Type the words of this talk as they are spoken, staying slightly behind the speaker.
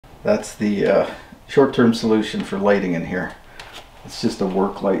That's the short-term solution for lighting in here. It's just a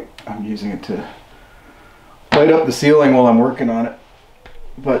work light. I'm using it to light up the ceiling while I'm working on it.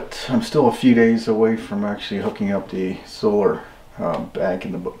 But I'm still a few days away from actually hooking up the solar bank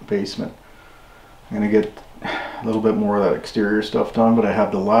in the basement. I'm going to get a little bit more of that exterior stuff done, but I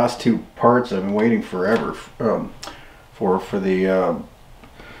have the last two parts I've been waiting forever for the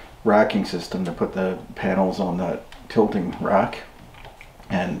racking system to put the panels on that tilting rack,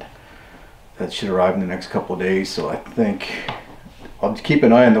 and that should arrive in the next couple of days. So I think I'll keep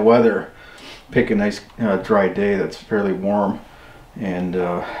an eye on the weather, pick a nice dry day that's fairly warm, and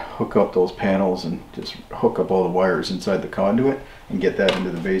hook up those panels and just hook up all the wires inside the conduit and get that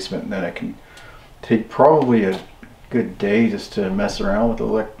into the basement. And then I can take probably a good day just to mess around with the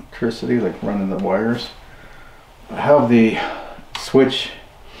electricity, like running the wires. I have the switch,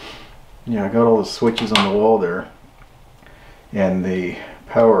 I got all the switches on the wall there, and the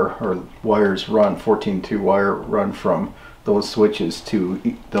power or wires run 14-2 wire run from those switches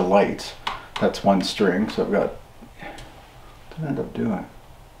to the lights. That's one string. So I've got, what did I end up doing?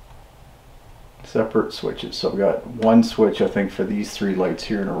 Separate switches. So I've got one switch, I think, for these three lights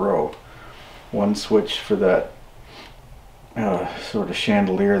here in a row, one switch for that sort of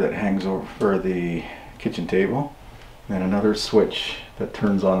chandelier that hangs over the kitchen table, and another switch that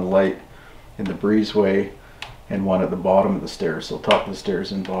turns on the light in the breezeway, and one at the bottom of the stairs, so top of the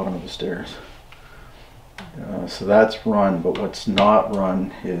stairs and bottom of the stairs. So that's run, but what's not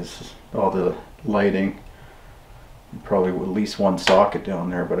run is all the lighting. Probably at least one socket down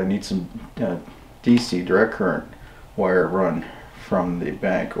there, but I need some DC direct current wire run from the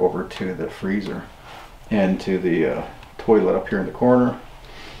bank over to the freezer and to the toilet up here in the corner.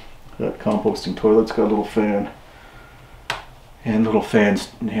 That composting toilet's got a little fan, and little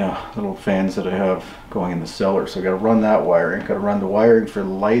fans, little fans that I have going in the cellar. So I got to run that wiring. Got to run the wiring for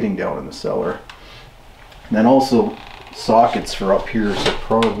lighting down in the cellar, and then also sockets for up here. So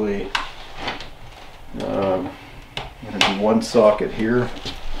probably I'm going to do one socket here,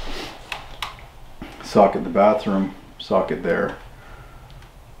 socket in the bathroom, socket there,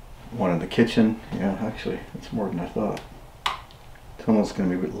 one in the kitchen. Yeah, actually, it's more than I thought. It's almost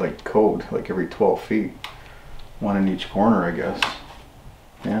going to be like code, like every 12 feet. One in each corner, I guess.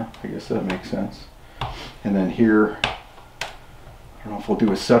 Yeah, I guess that makes sense. And then here, I don't know if we'll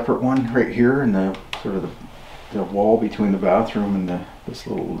do a separate one right here in the sort of the wall between the bathroom and this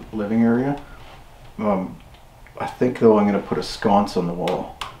little living area. I think though I'm going to put a sconce on the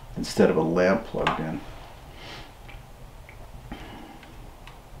wall instead of a lamp plugged in.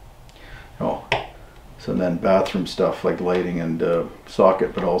 Oh, so then bathroom stuff like lighting and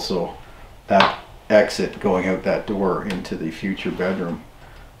socket, but also that exit going out that door into the future bedroom.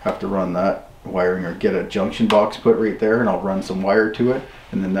 Have to run that wiring or get a junction box put right there, and I'll run some wire to it,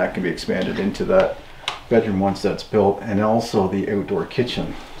 and then that can be expanded into that bedroom once that's built, and also the outdoor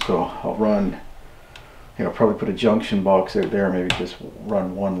kitchen. So I'll run, probably put a junction box out there, maybe just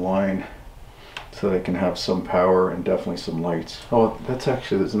run one line so they can have some power and definitely some lights. Oh, that's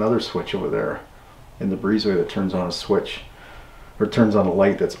actually, there's another switch over there in the breezeway that turns on a switch, or turns on a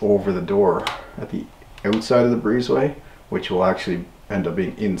light that's over the door at the outside of the breezeway, which will actually end up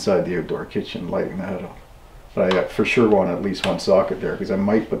being inside the outdoor kitchen, lighting that up. But I for sure want at least one socket there, because I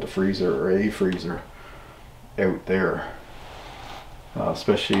might put the freezer or a freezer out there,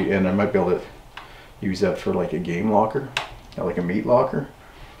 especially, and I might be able to use that for like a game locker, like a meat locker,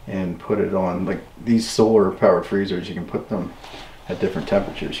 and put it on, like these solar powered freezers, you can put them at different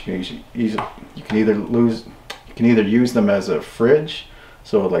temperatures. You can either use them as a fridge,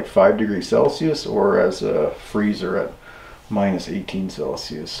 so like 5 degrees Celsius, or as a freezer at minus 18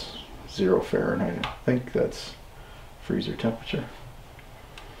 Celsius, 0 Fahrenheit. I think that's freezer temperature.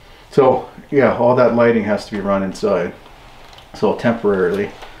 So yeah, all that lighting has to be run inside. So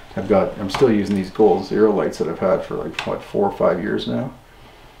temporarily, I'm still using these Gold Zero lights that I've had for like what, 4 or 5 years now.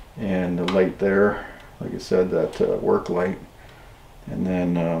 And the light there, like I said, that work light, and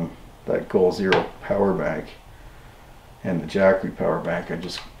then that Gold Zero power bank and the Jackery power bank. I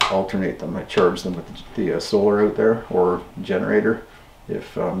just alternate them. I charge them with the solar out there or generator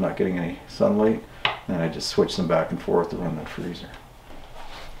if I'm not getting any sunlight, and I just switch them back and forth to run that freezer.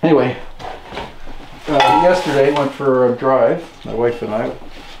 Anyway, yesterday went for a drive, my wife and I,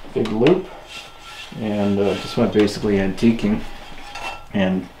 big loop, and just went basically antiquing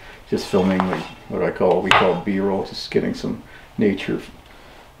and just filming like what we call B-roll, just getting some nature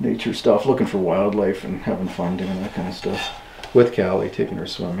stuff, looking for wildlife and having fun doing that kind of stuff with Cali, taking her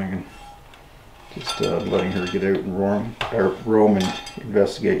swimming and just letting her get out and roam and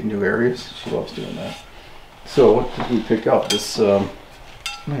investigate new areas. She loves doing that. So what did we pick up? This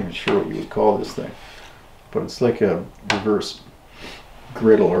I'm not even sure what you would call this thing, but it's like a reverse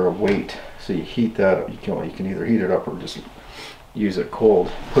griddle or a weight. So you heat that up. You can either heat it up or just use it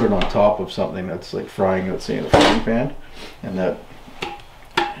cold. Put it on top of something that's like frying, let's say in a frying pan, and that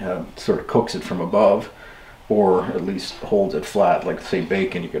sort of cooks it from above, or at least holds it flat. Like say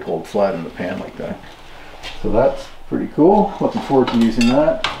bacon, you could hold flat in the pan like that. So that's pretty cool. Looking forward to using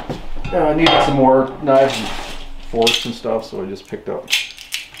that. I needed some more knives and forks and stuff, so I just picked up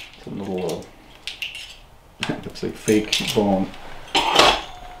some little looks like fake bone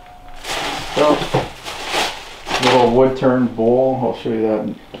stuff. Little wood turned bowl. I'll show you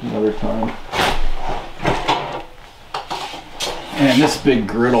that another time. And this big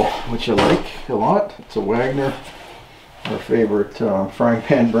griddle, which I like a lot. It's a Wagner, our favorite frying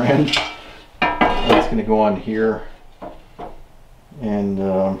pan brand. That's going to go on here, and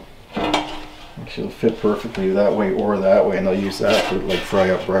actually it'll fit perfectly that way or that way, and I'll use that to like fry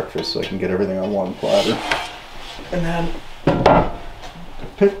up breakfast, so I can get everything on one platter. And then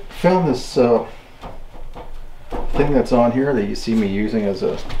found this thing that's on here that you see me using as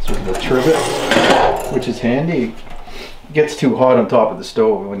a sort of a trivet, which is handy. It gets too hot on top of the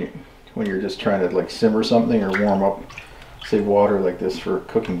stove when you're just trying to like simmer something or warm up, say, water like this for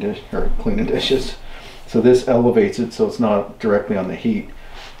cooking dish or cleaning dishes. So this elevates it so it's not directly on the heat,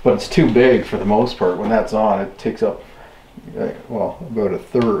 but it's too big for the most part. When that's on, it takes up well, about a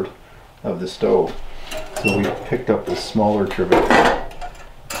third of the stove. So we picked up this smaller trivet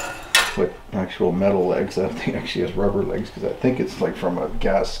with actual metal legs. That thing actually has rubber legs because I think it's like from a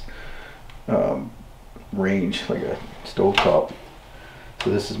gas range, like a stove top. So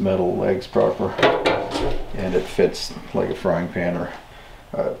this is metal legs proper, and it fits like a frying pan or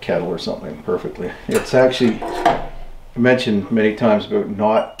a kettle or something perfectly. It's actually, I mentioned many times about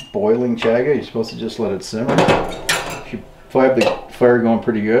not boiling chaga. You're supposed to just let it simmer. If I have the fire going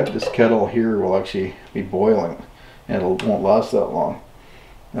pretty good, this kettle here will actually be boiling, and it won't last that long.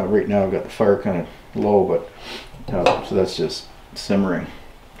 Now right now I've got the fire kind of low, but so that's just simmering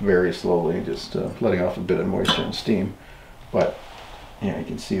very slowly, just letting off a bit of moisture and steam. But yeah, you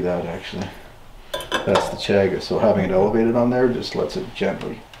can see that actually. That's the chaga. So having it elevated on there just lets it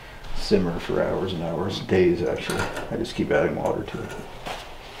gently simmer for hours and hours, days actually. I just keep adding water to it.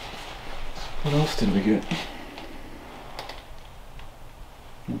 What else did we get?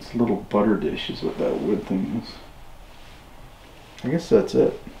 It's a little butter dish is what that wood thing is. I guess that's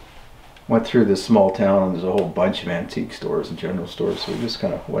it. Went through this small town and there's a whole bunch of antique stores and general stores, so we just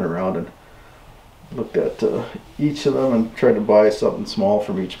kind of went around and looked at each of them and tried to buy something small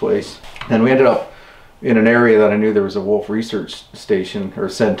from each place. And we ended up in an area that I knew there was a wolf research station or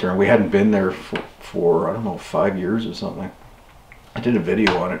center, and we hadn't been there for I don't know, 5 years or something. I did a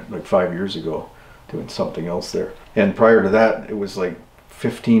video on it like 5 years ago doing something else there, and prior to that it was like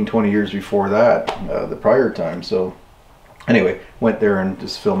 15-20 years before that, the prior time. So anyway, went there and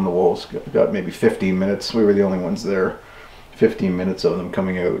just filmed the wolves. Got maybe 15 minutes. We were the only ones there. 15 minutes of them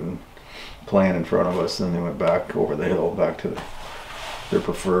coming out and playing in front of us. Then they went back over the hill, back to their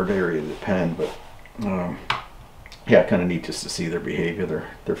preferred area, the pen. But yeah, kind of neat just to see their behavior.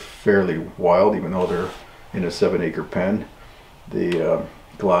 They're fairly wild, even though they're in a 7-acre pen. The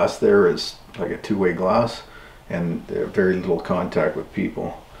glass there is like a two-way glass, and they have very little contact with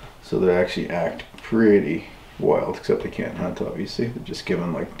people, so they actually act pretty wild, except they can't hunt, obviously. They're just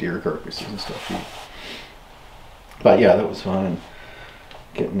given like deer carcasses and stuff to eat. But yeah, that was fun. And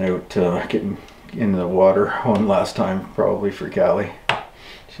getting out, getting in the water one last time probably for Cali.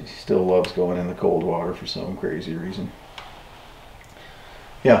 She still loves going in the cold water for some crazy reason.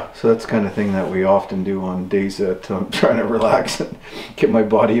 Yeah, so that's the kind of thing that we often do on days that I'm trying to relax and get my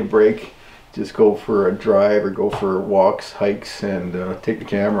body a break. Just go for a drive or go for walks, hikes, and take the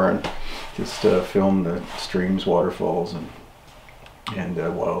camera and just film the streams, waterfalls, and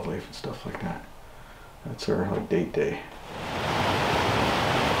wildlife and stuff like that. That's our like date day.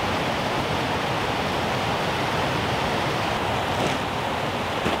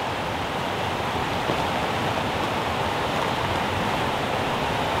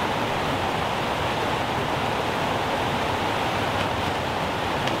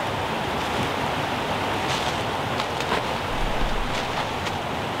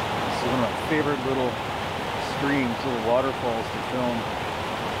 Favorite little streams, little waterfalls to film.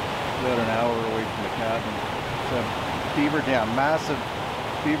 About an hour away from the cabin. It's a beaver dam, massive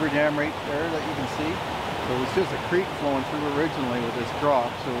beaver dam right there that you can see. So it was just a creek flowing through originally with this drop,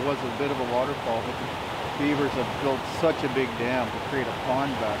 so it was a bit of a waterfall, but the beavers have built such a big dam to create a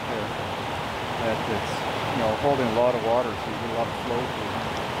pond back there that it's, you know, holding a lot of water, so you get a lot of flow through it.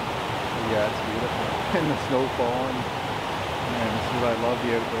 So yeah, it's beautiful. And the snow falling. And this is what I love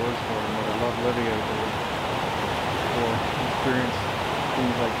the outdoors for, and what I love living outdoors for, experience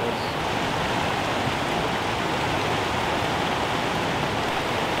things like this.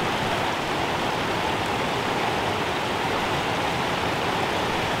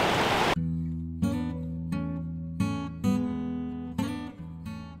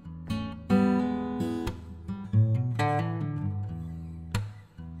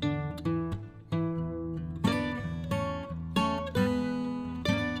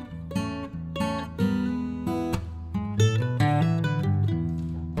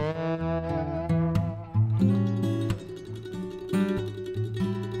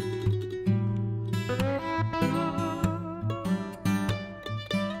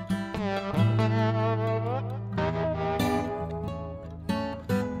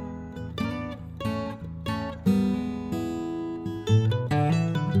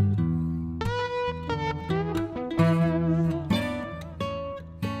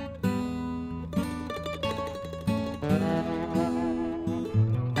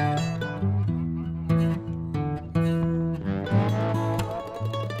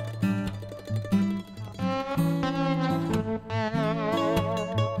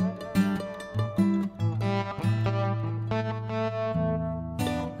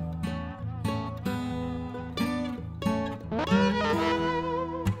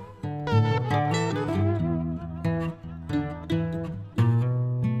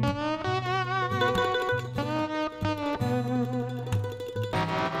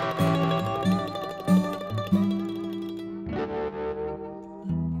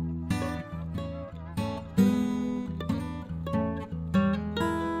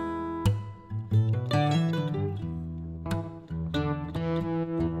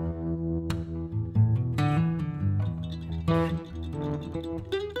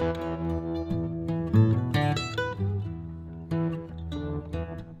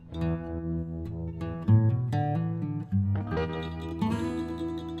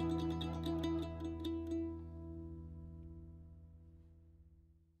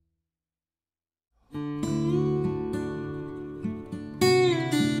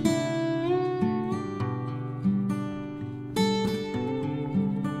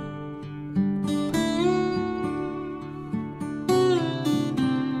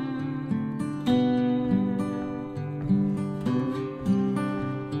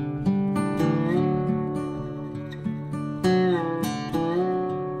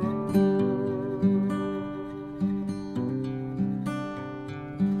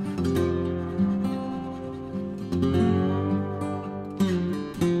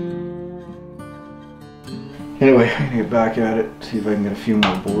 Anyway, I'm gonna get back at it, see if I can get a few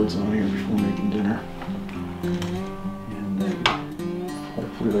more boards on here before making dinner. And then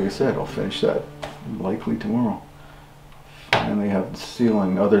hopefully, like I said, I'll finish that likely tomorrow. Finally have the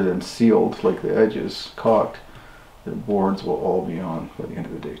ceiling, other than sealed, like the edges, caulked. The boards will all be on by the end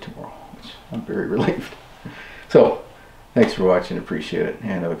of the day tomorrow, which I'm very relieved. So, thanks for watching, appreciate it,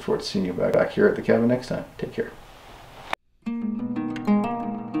 and I look forward to seeing you back here at the cabin next time. Take care.